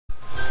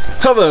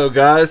Hello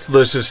guys,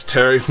 this is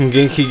Terry from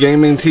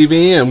Genkigamingtv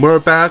and we're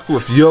back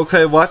with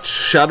Yokai Watch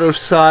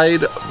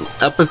ShadowSide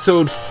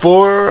Episode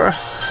 4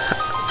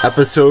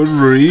 Episode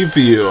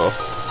Review.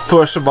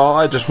 First of all,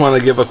 I just want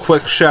to give a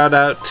quick shout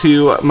out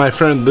to my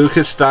friend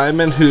Lucas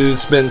Diamond,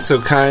 who's been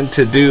so kind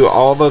to do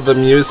all of the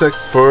music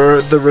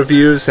for the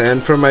reviews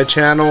and for my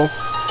channel.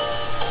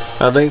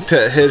 A link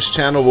to his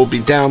channel will be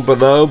down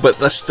below,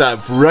 but let's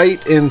dive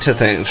right into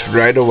things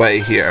right away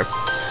here.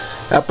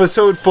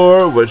 Episode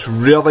 4 was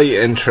really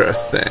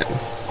interesting.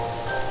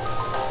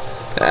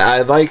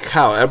 I like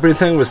how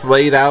everything was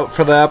laid out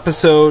for the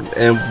episode,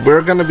 and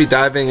we're going to be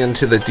diving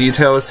into the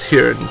details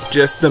here in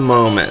just a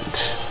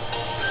moment.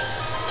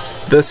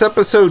 This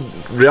episode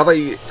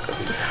really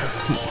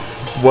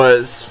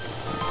was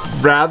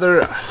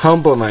rather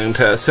humbling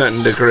to a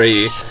certain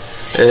degree.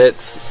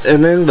 It's,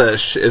 in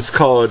English, it's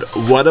called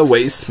What a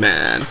Waste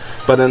Man,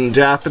 but in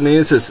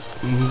Japanese it's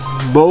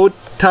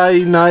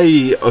Motai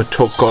Nai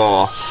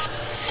Otoko,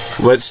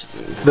 which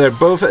they're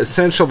both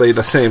essentially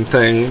the same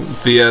thing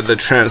via the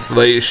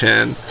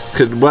translation.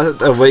 Because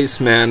What a Waste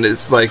Man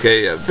is like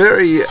a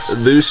very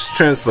loose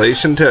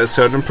translation to a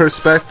certain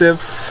perspective,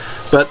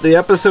 but the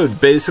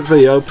episode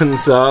basically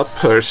opens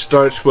up or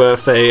starts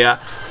with a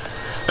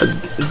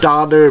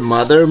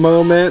daughter-mother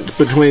moment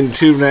between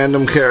two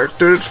random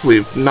characters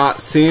we've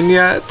not seen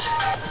yet.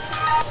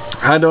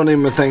 I don't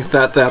even think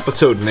that the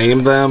episode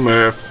named them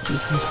or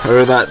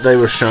that they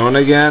were shown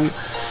again.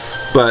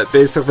 But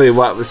basically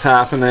what was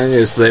happening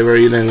is they were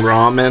eating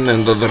ramen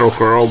and the little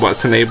girl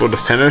wasn't able to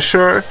finish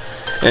her.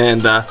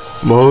 And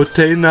Mote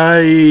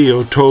Nai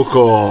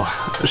Otoko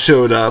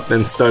showed up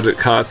and started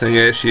causing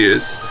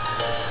issues.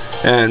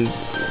 And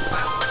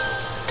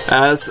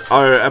as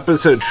our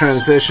episode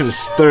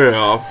transitions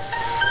through,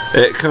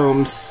 it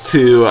comes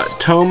to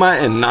Toma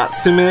and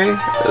Natsume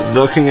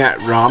looking at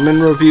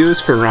ramen reviews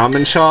for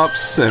ramen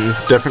shops and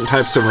different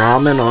types of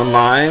ramen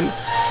online.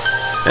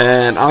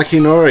 And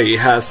Akinori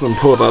has them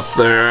pulled up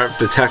their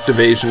detective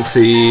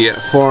agency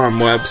forum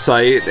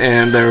website,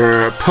 and there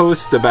were a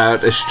post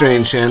about a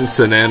strange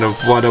incident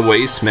of What a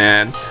Waste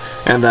Man,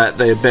 and that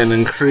they've been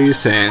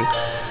increasing.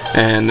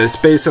 And it's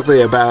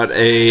basically about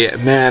a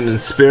man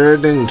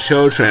inspiriting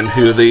children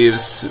who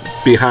leaves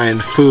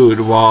behind food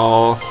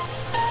while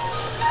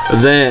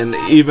then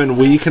even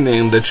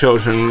weakening the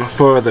children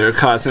further,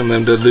 causing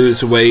them to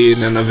lose weight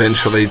and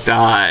eventually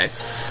die.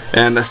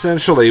 And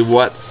essentially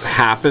what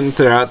happened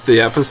throughout the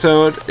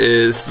episode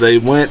is they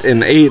went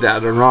and ate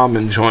at a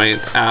ramen joint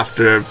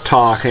after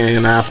talking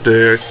and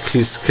after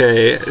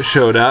Kisuke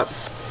showed up.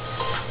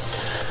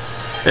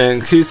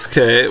 And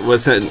Kisuke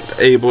wasn't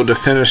able to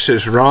finish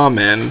his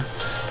ramen,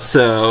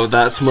 so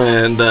that's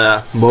when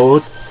the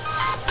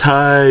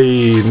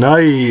Motai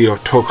Nai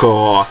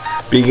Otoko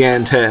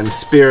began to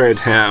inspirit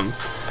him.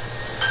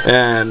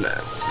 And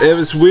it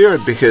was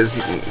weird because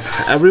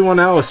everyone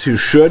else who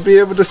should be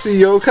able to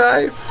see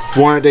Yokai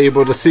weren't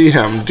able to see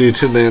him due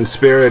to the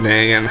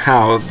inspiriting and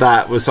how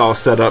that was all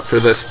set up for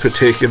this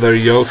particular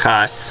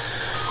Yokai.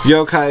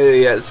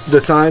 Yokai's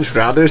design's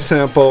rather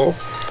simple.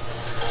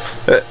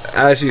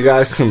 As you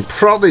guys can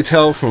probably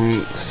tell from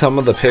some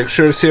of the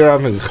pictures here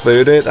I've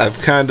included, I've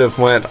kind of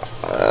went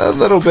a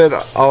little bit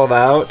all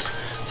out.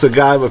 It's a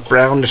guy with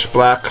brownish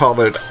black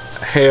colored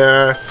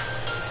hair,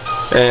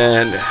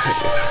 and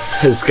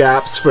his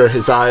gaps for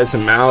his eyes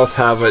and mouth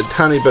have a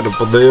tiny bit of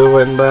blue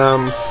in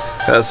them.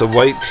 Has a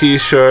white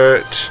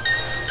t-shirt.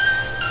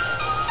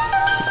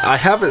 I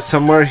have it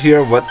somewhere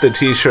here what the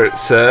t-shirt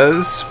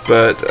says,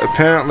 but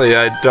apparently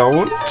I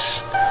don't.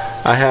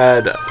 I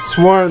had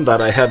sworn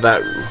that I had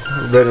that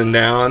written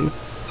down,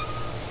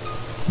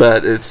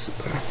 but it's...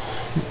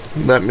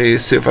 let me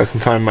see if I can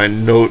find my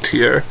note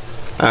here.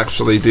 I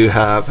actually do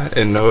have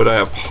a note. I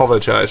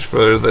apologize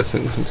for this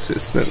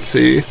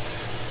inconsistency,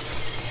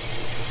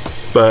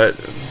 but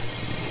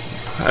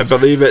I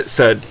believe it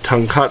said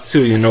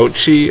Tonkatsu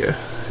Inochi,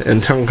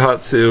 and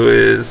Tonkatsu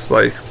is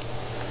like,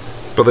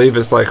 I believe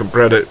it's like a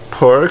breaded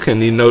pork,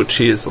 and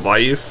Inochi is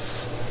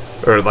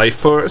life, or life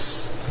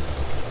force.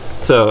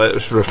 So it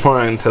was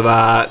referring to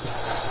that.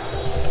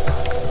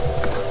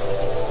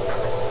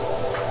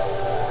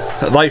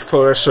 Life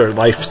force or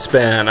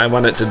lifespan. I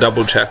wanted to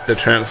double check the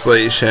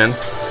translation.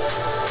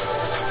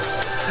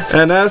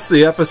 And as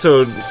the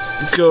episode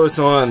goes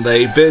on,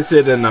 they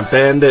visit an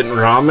abandoned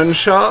ramen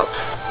shop,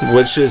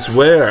 which is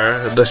where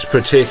this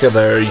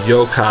particular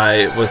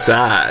yokai was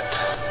at.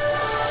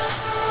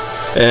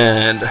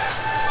 And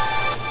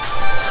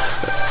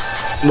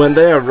when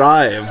they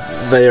arrive,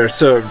 they are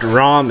served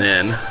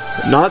ramen.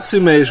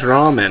 Natsume's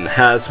ramen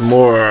has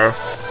more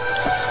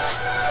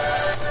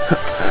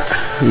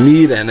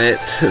meat in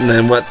it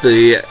than what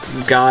the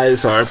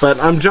guys are, but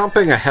I'm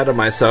jumping ahead of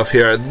myself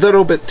here a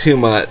little bit too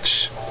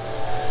much.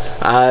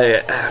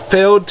 I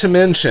failed to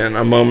mention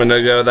a moment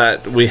ago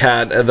that we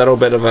had a little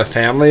bit of a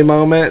family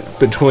moment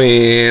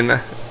between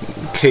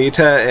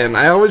Keita, and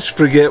I always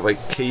forget what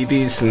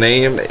Katie's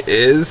name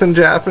is in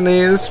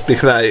Japanese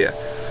because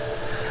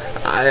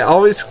I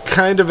always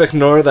kind of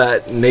ignore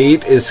that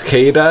Nate is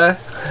Keita.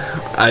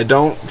 I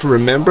don't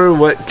remember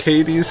what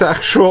Katie's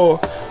actual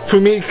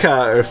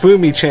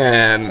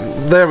Fumi-chan.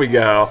 There we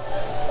go.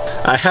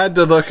 I had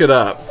to look it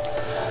up.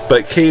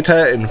 But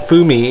Keita and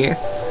Fumi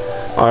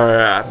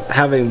are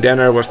having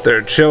dinner with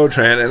their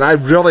children, and I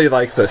really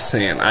like this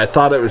scene. I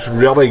thought it was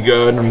really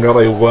good and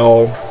really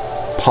well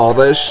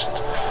polished.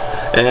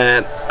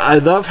 And I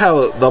love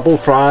how Level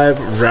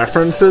 5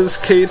 references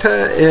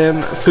Keita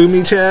and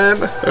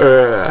Fumi-chan,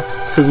 or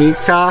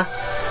Fumi-ka,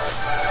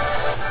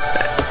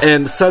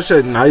 in such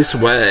a nice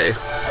way.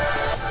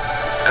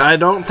 I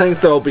don't think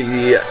they'll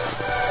be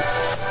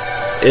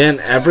in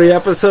every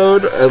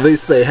episode, at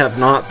least they have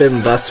not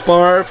been thus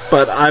far,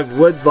 but I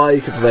would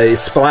like if they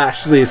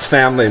splash these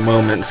family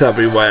moments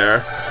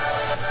everywhere.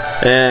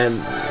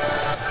 And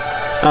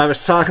I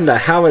was talking to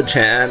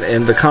Howard-chan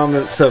in the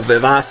comments of the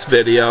last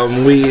video,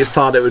 and we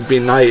thought it would be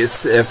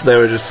nice if there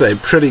was just a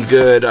pretty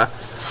good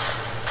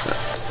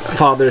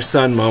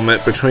father-son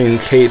moment between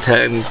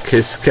Keita and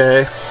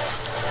Kisuke,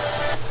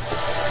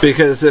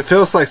 because it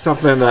feels like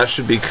something that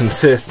should be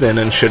consistent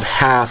and should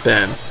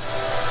happen.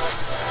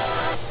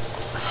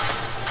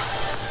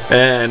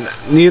 And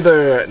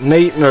neither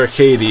Nate nor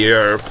Katie,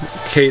 or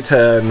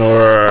Keita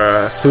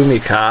nor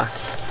Fumi-ka,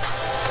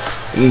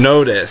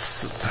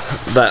 notice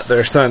that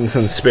their son's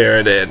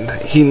inspirited.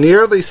 He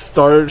nearly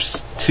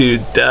starves to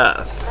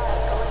death.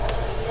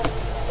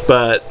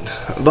 But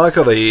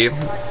luckily,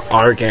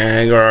 our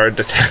gang, or our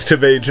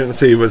detective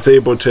agency, was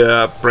able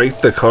to break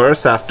the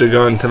course after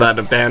going to that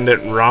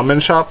abandoned ramen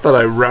shop that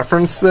I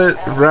referenced.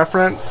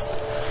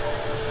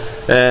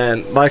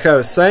 And like I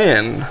was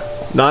saying,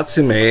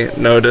 Natsume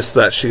noticed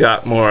that she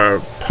got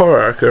more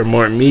pork, or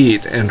more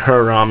meat, in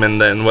her ramen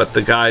than what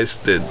the guys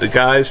did. The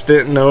guys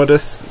didn't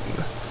notice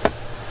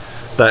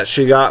that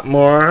she got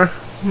more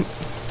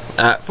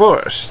at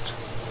first.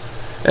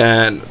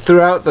 And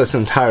throughout this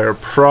entire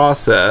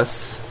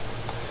process,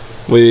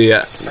 we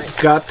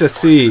got to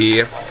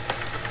see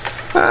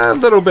a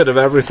little bit of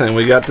everything.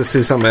 We got to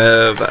see some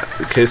of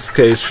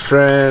Kisuke's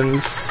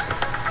friends.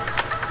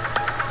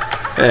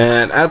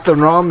 And at the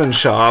ramen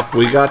shop,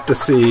 we got to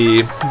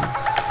see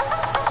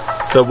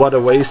the What a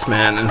Waste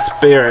Man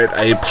inspired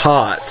a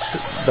pot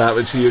that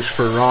was used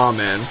for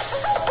ramen.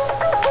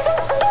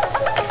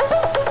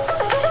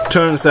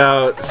 Turns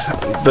out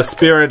the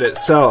spirit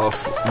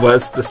itself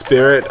was the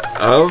spirit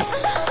of,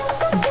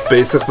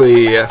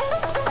 basically,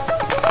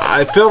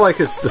 I feel like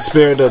it's the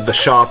spirit of the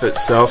shop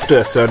itself to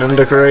a certain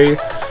degree,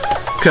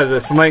 because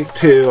it's linked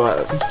to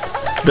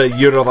the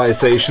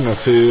utilization of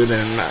food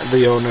and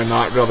the owner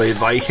not really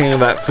liking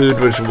that food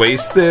was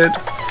wasted,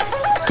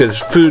 because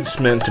food's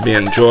meant to be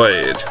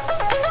enjoyed.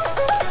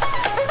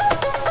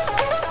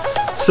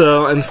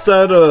 So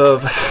instead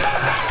of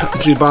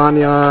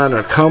Jibanyan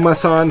or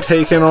Koma-san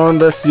taking on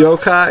this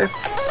yokai,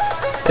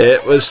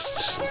 it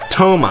was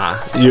Toma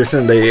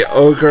using the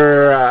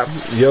Ogre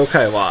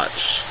Yokai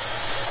Watch.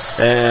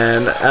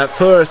 And at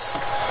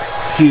first,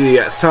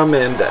 he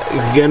summoned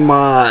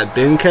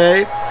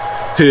Genkigamingtv,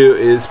 who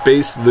is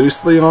based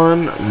loosely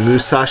on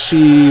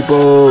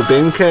Musashibo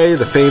Benkei,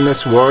 the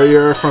famous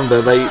warrior from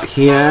the late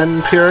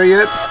Heian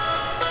period.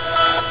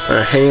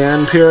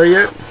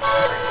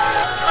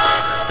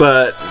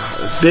 But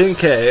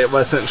Benkei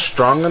wasn't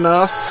strong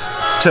enough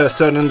to a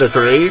certain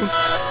degree,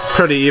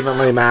 pretty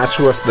evenly matched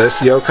with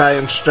this yokai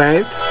in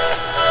strength.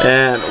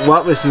 And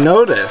what was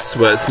noticed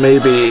was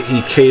maybe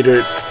he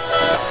catered,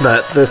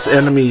 that this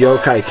enemy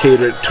yokai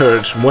catered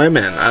towards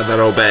women a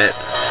little bit.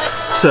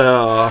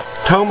 So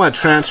Toma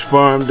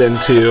transformed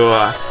into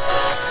I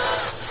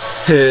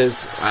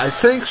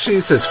think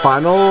she's his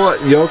final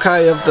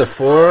yokai of the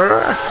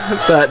 4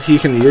 that he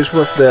can use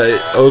with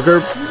the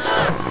Ogre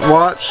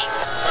Watch.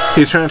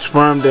 He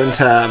transformed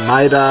into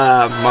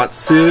Maida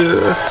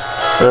Matsu,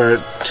 or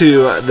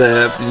to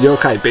the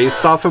yokai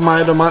based off of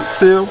Maida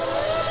Matsu,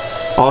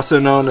 also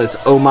known as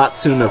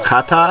Omatsu no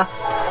Kata,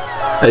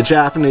 a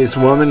Japanese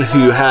woman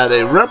who had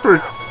a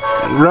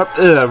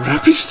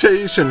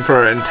reputation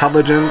for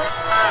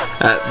intelligence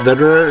at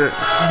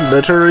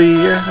literary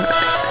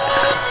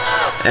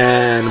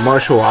and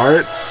martial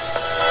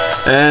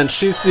arts, and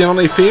she's the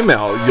only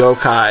female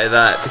yokai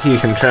that he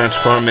can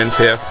transform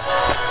into.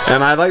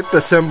 And I like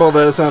the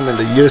symbolism and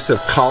the use of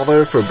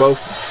color for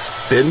both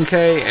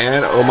Benkei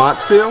and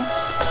Omatsu.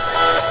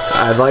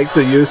 I like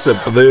the use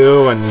of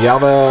blue and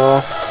yellow.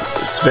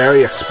 It's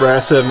very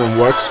expressive and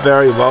works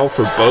very well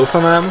for both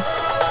of them.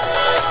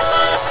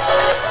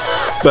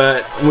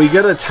 But we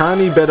get a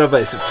tiny bit of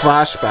a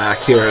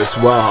flashback here as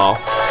well.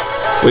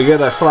 We get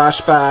a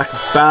flashback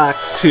back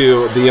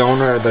to the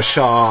owner of the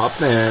shop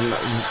and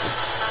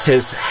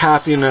his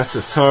happiness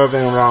of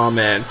serving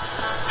ramen,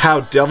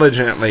 how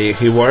diligently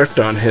he worked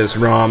on his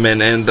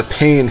ramen, and the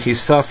pain he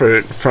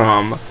suffered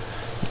from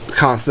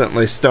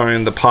constantly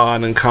stirring the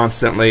pot and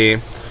constantly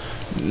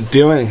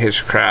doing his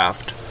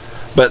craft.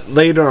 But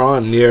later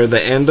on, near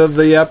the end of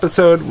the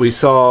episode, we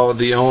saw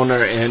the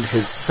owner and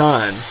his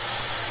son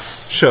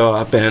show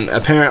up, and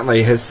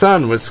apparently his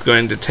son was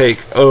going to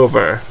take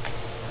over.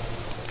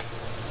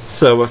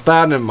 So with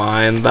that in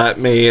mind, that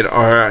made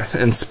our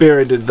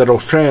inspirited little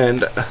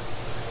friend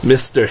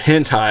Mr.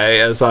 Hentai,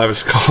 as I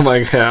was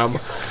calling him,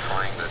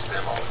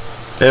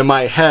 in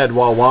my head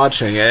while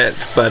watching it,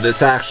 but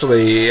it's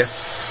actually,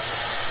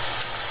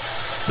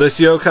 this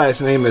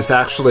yokai's name is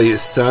actually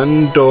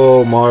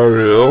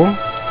Sundomaru.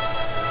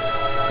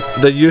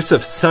 The use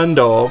of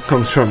Sundol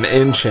comes from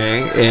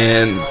inching,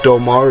 and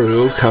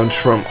Domaru comes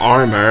from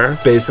armor.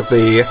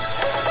 Basically,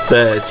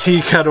 the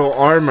tea kettle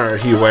armor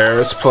he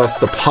wears, plus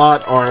the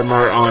pot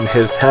armor on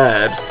his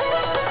head.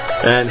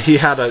 And he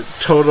had a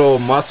total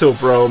muscle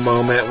bro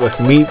moment with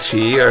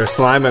Michi, or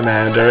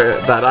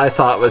Slimamander, that I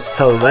thought was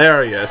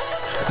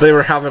hilarious. They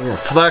were having a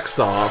flex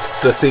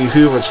off to see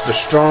who was the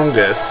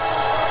strongest,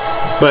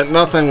 but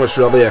nothing was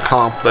really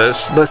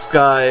accomplished. This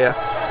guy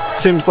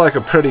seems like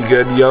a pretty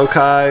good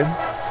yokai.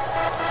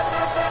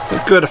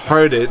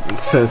 Good-hearted,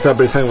 since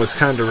everything was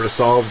kind of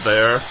resolved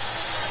there.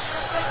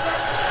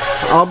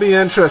 I'll be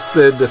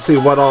interested to see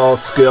what all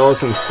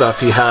skills and stuff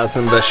he has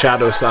in the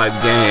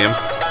ShadowSide game.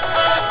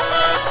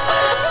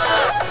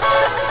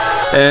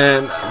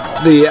 And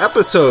the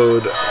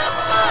episode,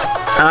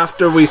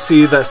 after we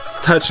see this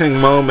touching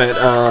moment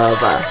of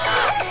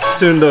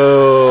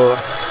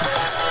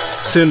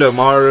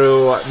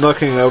Sundomaru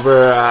looking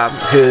over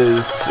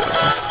his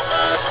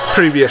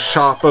previous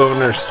shop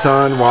owner's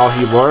son while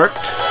he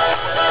worked,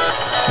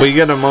 we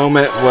get a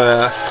moment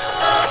with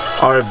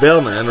our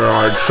villain, or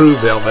our true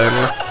villain,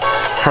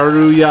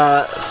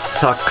 Haruya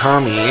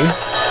Sakami.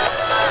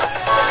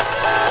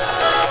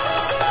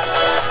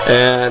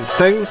 And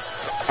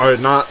things are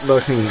not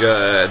looking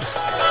good.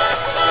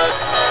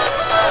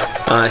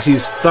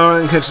 He's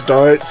throwing his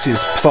darts,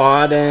 he's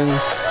plotting,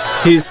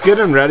 he's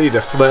getting ready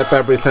to flip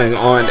everything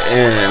on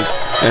end,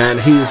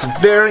 and he's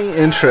very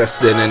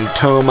interested in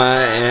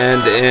Toma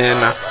and in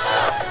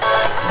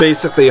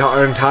basically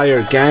our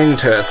entire gang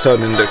to a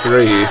certain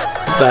degree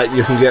that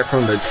you can get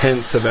from the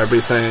tints of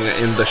everything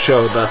in the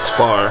show thus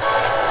far.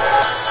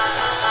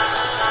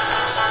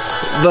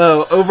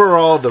 Though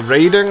overall, the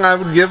rating I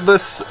would give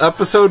this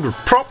episode would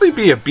probably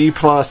be a B+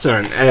 or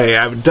an A.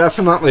 I would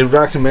definitely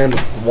recommend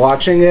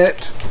watching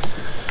it.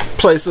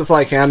 Places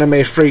like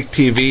Anime Freak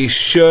TV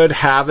should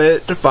have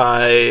it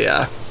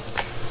by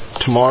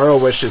tomorrow,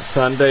 which is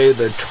Sunday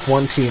the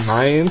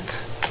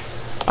 29th.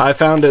 I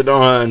found it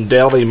on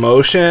Daily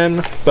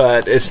Motion,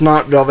 but it's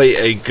not really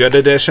a good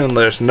edition.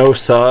 There's no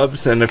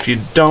subs, and if you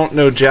don't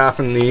know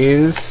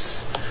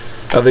Japanese,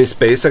 at least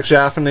basic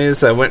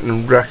Japanese, I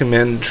wouldn't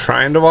recommend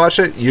trying to watch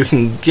it. You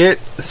can get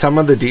some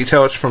of the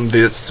details from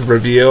this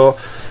review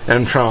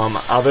and from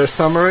other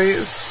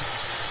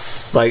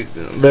summaries. Like,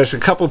 there's a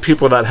couple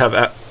people that have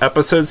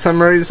episode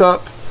summaries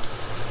up,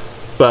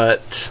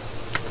 but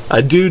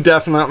I do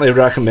definitely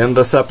recommend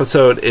this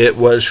episode. It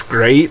was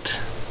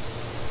great.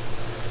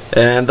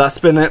 And that's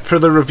been it for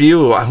the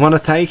review. I want to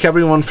thank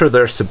everyone for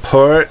their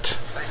support.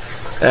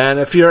 And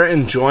if you're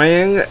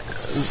enjoying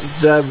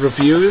the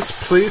reviews,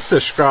 please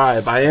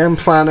subscribe. I am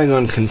planning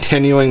on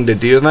continuing to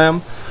do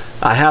them.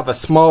 I have a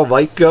small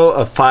like goal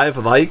of 5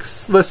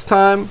 likes this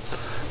time.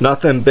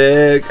 Nothing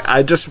big.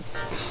 I just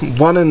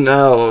want to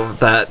know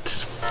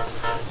that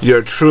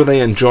you're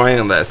truly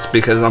enjoying this,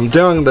 because I'm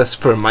doing this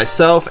for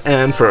myself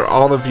and for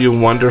all of you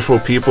wonderful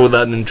people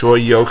that enjoy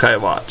Yokai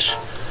Watch.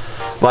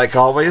 Like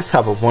always,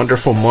 have a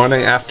wonderful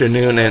morning,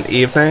 afternoon, and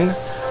evening.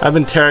 I've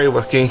been Terry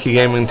with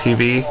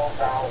Genkigamingtv.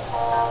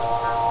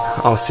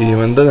 I'll see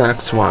you in the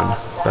next one.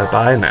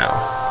 Bye-bye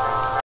now.